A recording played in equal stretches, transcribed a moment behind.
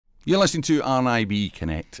You're listening to RNIB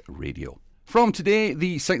Connect Radio. From today,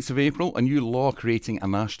 the 6th of April, a new law creating a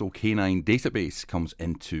national canine database comes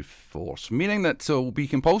into force, meaning that it will be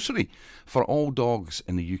compulsory for all dogs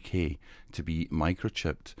in the UK to be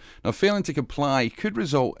microchipped. Now, failing to comply could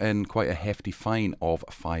result in quite a hefty fine of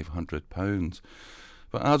 £500.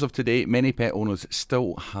 But as of today, many pet owners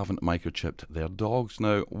still haven't microchipped their dogs.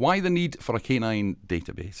 Now, why the need for a canine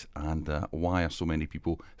database, and why are so many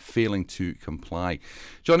people failing to comply?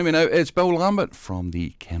 Joining me now is Bill Lambert from the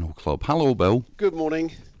Kennel Club. Hello, Bill. Good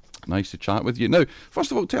morning. Nice to chat with you. Now,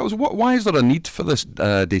 first of all, tell us, why is there a need for this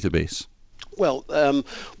database? Well,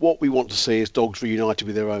 what we want to see is dogs reunited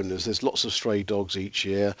with their owners. There's lots of stray dogs each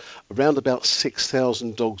year. Around about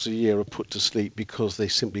 6,000 dogs a year are put to sleep because they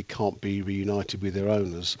simply can't be reunited with their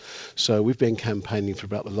owners. So we've been campaigning for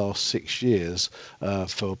about the last 6 years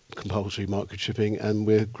for compulsory microchipping, and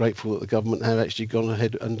we're grateful that the government have actually gone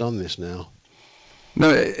ahead and done this now. Now,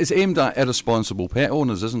 it's aimed at irresponsible pet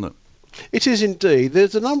owners, isn't it? It is indeed.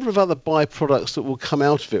 There's a number of other byproducts that will come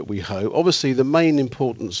out of it, we hope. Obviously, the main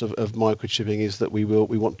importance of microchipping is that we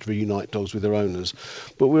want to reunite dogs with their owners.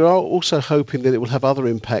 But we are also hoping that it will have other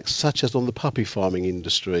impacts, such as on the puppy farming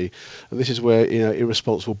industry. And this is where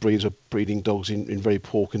irresponsible breeders are breeding dogs in very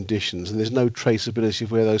poor conditions. And there's no traceability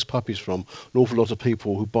of where those puppies are from. An awful lot of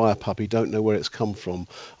people who buy a puppy don't know where it's come from.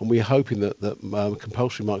 And we're hoping that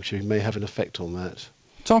compulsory microchipping may have an effect on that.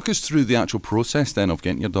 Talk us through the actual process then of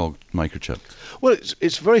getting your dog microchipped. Well,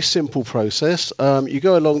 it's a very simple process. You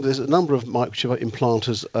go along, there's a number of microchip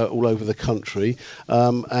implanters all over the country,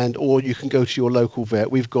 or you can go to your local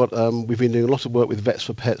vet. We've been doing a lot of work with Vets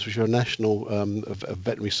for Pets, which are a national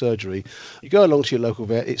veterinary surgery. You go along to your local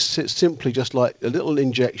vet, it's simply just like a little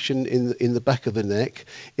injection in the back of the neck.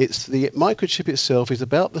 The microchip itself is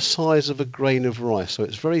about the size of a grain of rice, so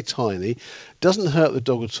it's very tiny. Doesn't hurt the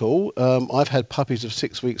dog at all. I've had puppies of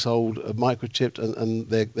 6 weeks old microchipped, and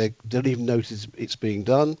they don't even notice it's being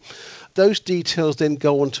done. Those details then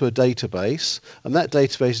go onto a database, and that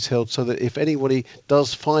database is held so that if anybody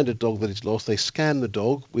does find a dog that is lost, they scan the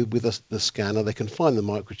dog with the scanner, they can find the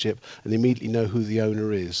microchip and immediately know who the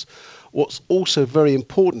owner is. What's also very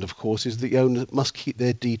important, of course, is the owner must keep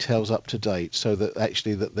their details up to date, so that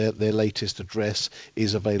actually their latest address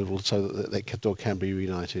is available, so that their dog can be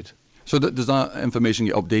reunited. So does that information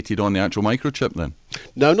get updated on the actual microchip then?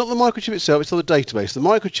 No, not the microchip itself, it's on the database. The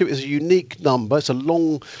microchip is a unique number. It's a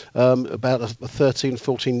long, about a 13,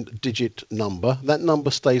 14-digit number. That number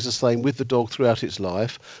stays the same with the dog throughout its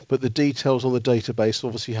life, but the details on the database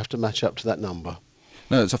obviously have to match up to that number.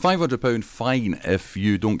 Now, it's a £500 fine if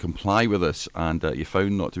you don't comply with this and you're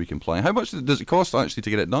found not to be compliant. How much does it cost actually to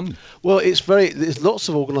get it done? Well, there's lots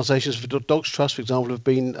of organisations. For Dogs Trust, for example, have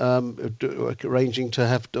been arranging to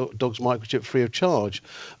have dogs microchipped free of charge.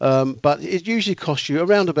 But it usually costs you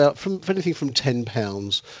around about from anything from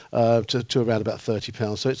 £10 to around about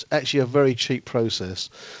 £30. So it's actually a very cheap process.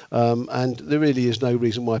 And there really is no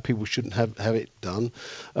reason why people shouldn't have it done.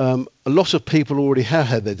 A lot of people already have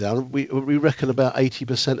had it done. We reckon about 80%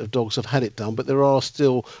 of dogs have had it done, but there are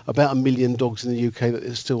still about 1 million dogs in the UK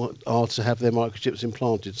that still are to have their microchips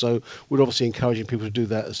implanted. So we're obviously encouraging people to do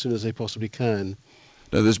that as soon as they possibly can.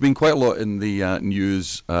 Now, there's been quite a lot in the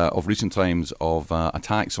news of recent times of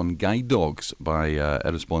attacks on guide dogs by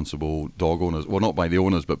irresponsible dog owners. Well, not by the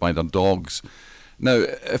owners, but by their dogs. Now,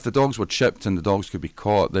 if the dogs were chipped and the dogs could be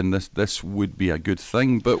caught, then this would be a good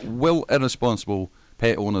thing. But will irresponsible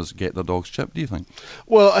pet owners get their dogs chipped, do you think?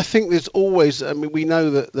 Well, I think there's always, we know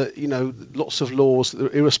that lots of laws,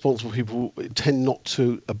 irresponsible people tend not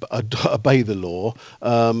to obey the law.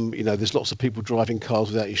 There's lots of people driving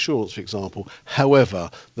cars without insurance, for example. However,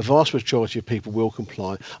 the vast majority of people will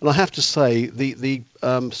comply. And I have to say, the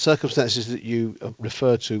circumstances that you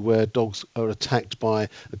refer to where dogs are attacked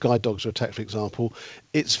guide dogs are attacked, for example,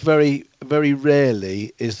 it's very, very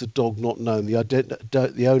rarely is the dog not known.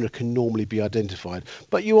 The owner can normally be identified.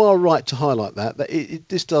 But you are right to highlight that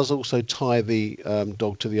this does also tie the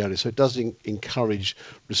dog to the owner. So it does encourage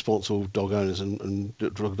responsible dog owners and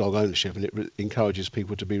dog ownership, and it encourages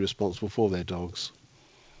people to be responsible for their dogs.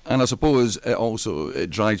 And I suppose it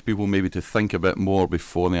drives people maybe to think a bit more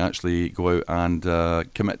before they actually go out and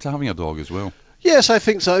commit to having a dog as well. Yes, I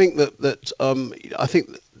think so. I think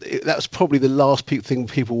that that's probably the last thing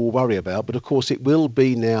people will worry about. But of course, it will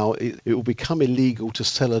be now. It will become illegal to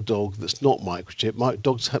sell a dog that's not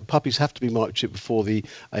microchipped. Puppies have to be microchipped before the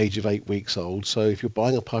age of 8 weeks old. So if you're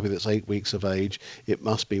buying a puppy that's 8 weeks of age, it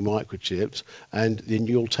must be microchipped, and then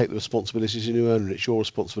you'll take the responsibility as a new owner. It's your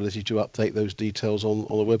responsibility to update those details on the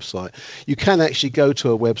website. You can actually go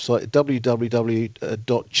to a website,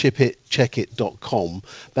 www.chipitcheckit.com.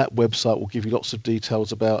 That website will give you lots of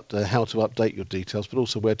details about how to update your details, but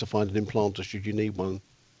also where to find an implanter should you need one.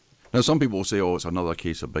 Now, some people will say, "Oh, it's another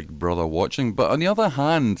case of Big Brother watching." But on the other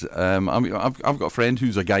hand, I mean, I've got a friend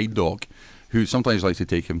who's a guide dog, who sometimes likes to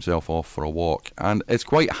take himself off for a walk, and it's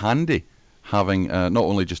quite handy having not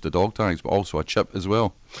only just the dog tags but also a chip as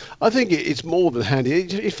well. I think it's more than handy.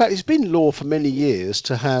 In fact, it's been law for many years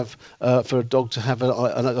to have for a dog to have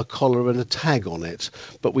a collar and a tag on it,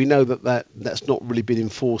 but we know that's not really been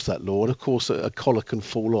enforced, that law, and of course a collar can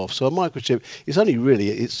fall off. So a microchip is only really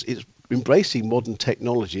it's embracing modern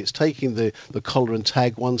technology. It's taking the collar and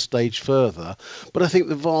tag one stage further. But I think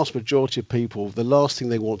the vast majority of people, the last thing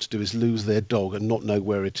they want to do is lose their dog and not know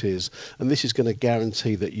where it is. And this is going to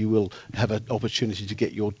guarantee that you will have an opportunity to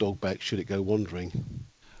get your dog back should it go wandering.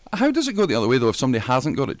 How does it go the other way, though, if somebody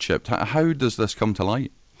hasn't got it chipped? How does this come to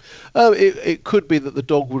light? It could be that the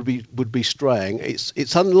dog would be straying.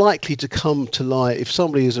 It's unlikely to come to light if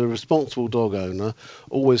somebody is a responsible dog owner,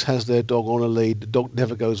 always has their dog on a lead, the dog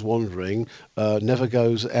never goes wandering, never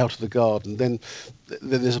goes out of the garden, then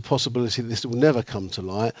there's a possibility that this will never come to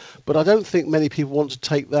light. But I don't think many people want to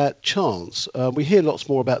take that chance. We hear lots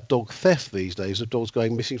more about dog theft these days, of dogs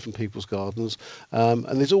going missing from people's gardens,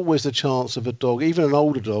 and there's always the chance of a dog, even an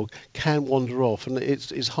older dog, can wander off, and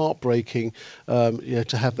it's heartbreaking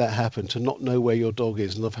to have that happen, to not know where your dog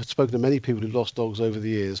is. And I've spoken to many people who've lost dogs over the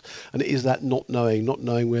years, and it is that not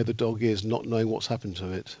knowing where the dog is, not knowing what's happened to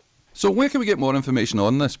it. So where can we get more information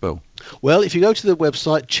on this, Bill? Well, if you go to the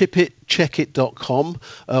website chipitcheckit.com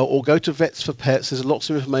or go to Vets for Pets, there's lots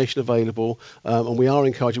of information available, and we are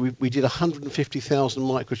encouraging. We did 150,000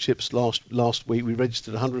 microchips last week. We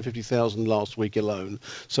registered 150,000 last week alone.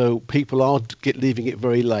 So people are leaving it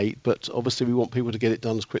very late, but obviously we want people to get it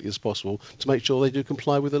done as quickly as possible to make sure they do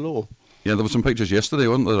comply with the law. Yeah, there were some pictures yesterday,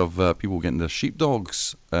 weren't there, of people getting their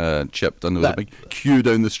sheepdogs chipped, and there was a big queue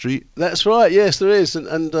down the street. That's right, yes, there is.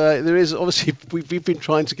 And there is, obviously, we've been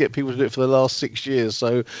trying to get people to do it for the last 6 years,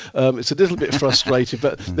 so it's a little bit frustrating,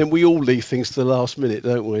 but then we all leave things to the last minute,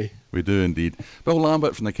 don't we? We do indeed. Bill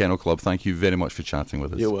Lambert from the Kennel Club, thank you very much for chatting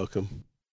with us. You're welcome.